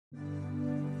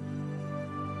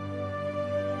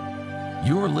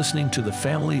You're listening to the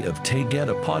Family of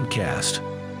Taygeta podcast.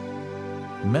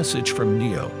 Message from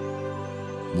Neioh.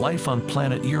 Life on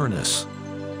planet Uranus.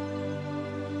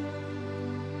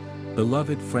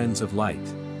 Beloved friends of light.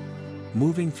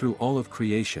 Moving through all of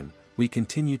creation, we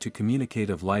continue to communicate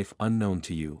of life unknown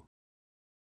to you.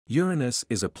 Uranus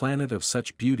is a planet of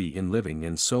such beauty in living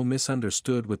and so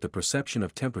misunderstood with the perception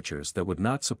of temperatures that would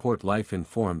not support life in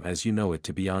form as you know it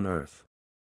to be on Earth.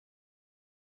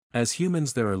 As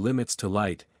humans, there are limits to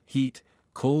light, heat,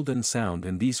 cold and sound,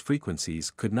 and these frequencies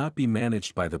could not be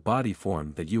managed by the body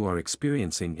form that you are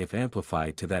experiencing if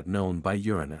amplified to that known by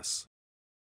Uranus.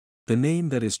 The name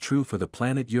that is true for the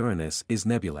planet Uranus is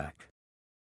Nebulac.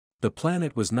 The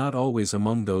planet was not always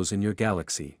among those in your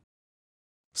galaxy.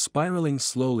 Spiraling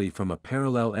slowly from a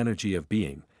parallel energy of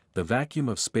being, the vacuum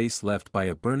of space left by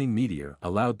a burning meteor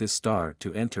allowed this star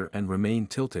to enter and remain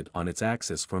tilted on its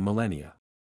axis for millennia.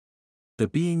 The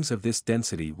beings of this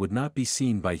density would not be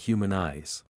seen by human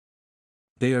eyes.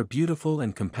 They are beautiful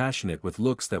and compassionate with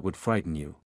looks that would frighten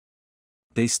you.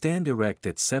 They stand erect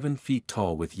at 7 feet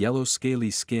tall with yellow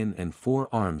scaly skin and 4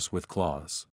 arms with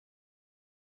claws.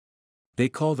 They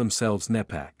call themselves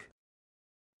Nepak.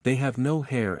 They have no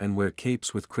hair and wear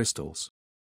capes with crystals.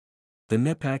 The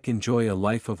Nepak enjoy a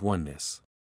life of oneness.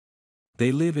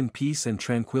 They live in peace and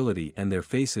tranquility, and their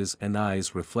faces and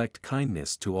eyes reflect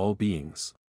kindness to all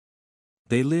beings.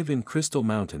 They live in crystal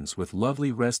mountains with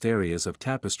lovely rest areas of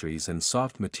tapestries and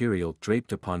soft material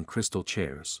draped upon crystal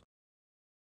chairs.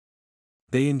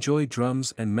 They enjoy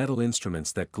drums and metal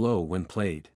instruments that glow when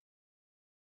played.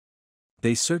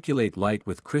 They circulate light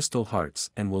with crystal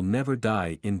hearts and will never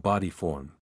die in body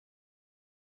form.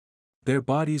 Their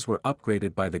bodies were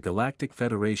upgraded by the Galactic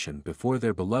Federation before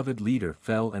their beloved leader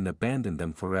fell and abandoned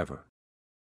them forever.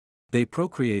 They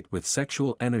procreate with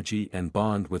sexual energy and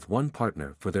bond with one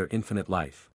partner for their infinite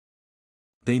life.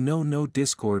 They know no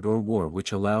discord or war,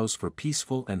 which allows for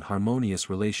peaceful and harmonious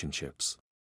relationships.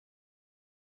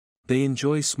 They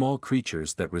enjoy small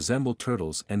creatures that resemble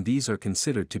turtles, and these are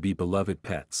considered to be beloved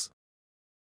pets.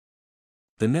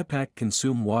 The Nepak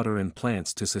consume water and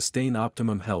plants to sustain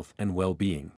optimum health and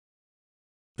well-being.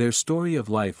 Their story of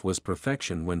life was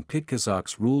perfection when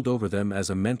Pleiadians ruled over them as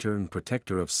a mentor and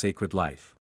protector of sacred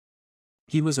life.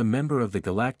 He was a member of the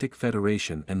Galactic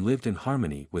Federation and lived in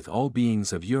harmony with all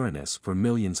beings of Uranus for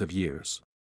millions of years.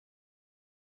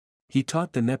 He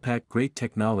taught the Nepak great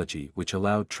technology which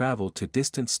allowed travel to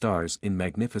distant stars in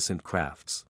magnificent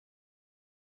crafts.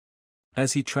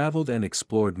 As he traveled and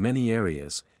explored many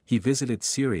areas, he visited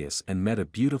Sirius and met a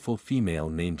beautiful female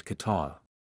named Kata'a.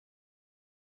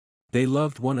 They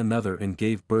loved one another and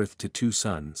gave birth to 2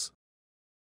 sons.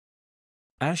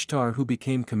 Ashtar, who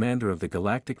became commander of the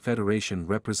Galactic Federation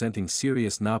representing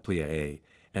Sirius Naplia A,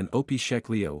 and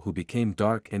Neioh, who became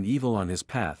dark and evil on his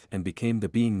path and became the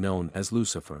being known as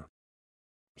Lucifer.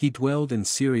 He dwelled in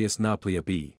Sirius Naplia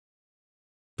B.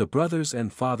 The brothers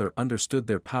and father understood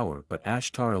their power, but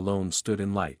Ashtar alone stood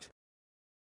in light.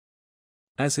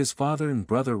 As his father and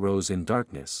brother rose in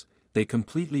darkness, they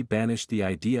completely banished the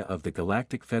idea of the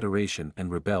Galactic Federation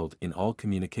and rebelled in all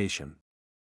communication.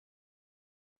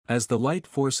 As the light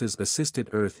forces assisted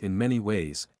Earth in many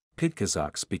ways,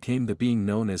 Pleiadians became the being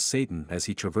known as Satan as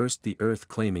he traversed the Earth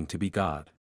claiming to be God.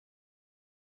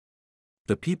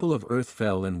 The people of Earth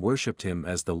fell and worshipped him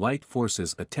as the light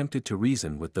forces attempted to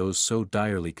reason with those so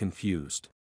direly confused.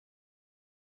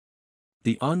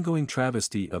 The ongoing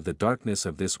travesty of the darkness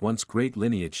of this once great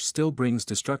lineage still brings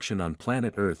destruction on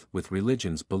planet Earth, with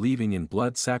religions believing in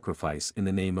blood sacrifice in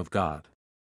the name of God.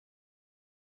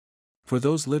 For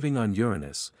those living on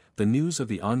Uranus, the news of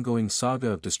the ongoing saga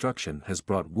of destruction has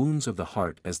brought wounds of the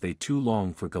heart as they too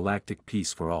long for galactic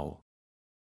peace for all.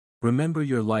 Remember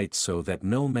your light so that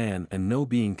no man and no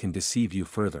being can deceive you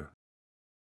further.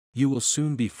 You will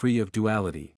soon be free of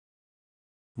duality.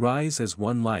 Rise as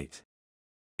one light.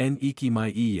 En iki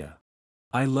mai iya.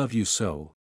 I love you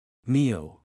so.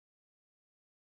 Neioh.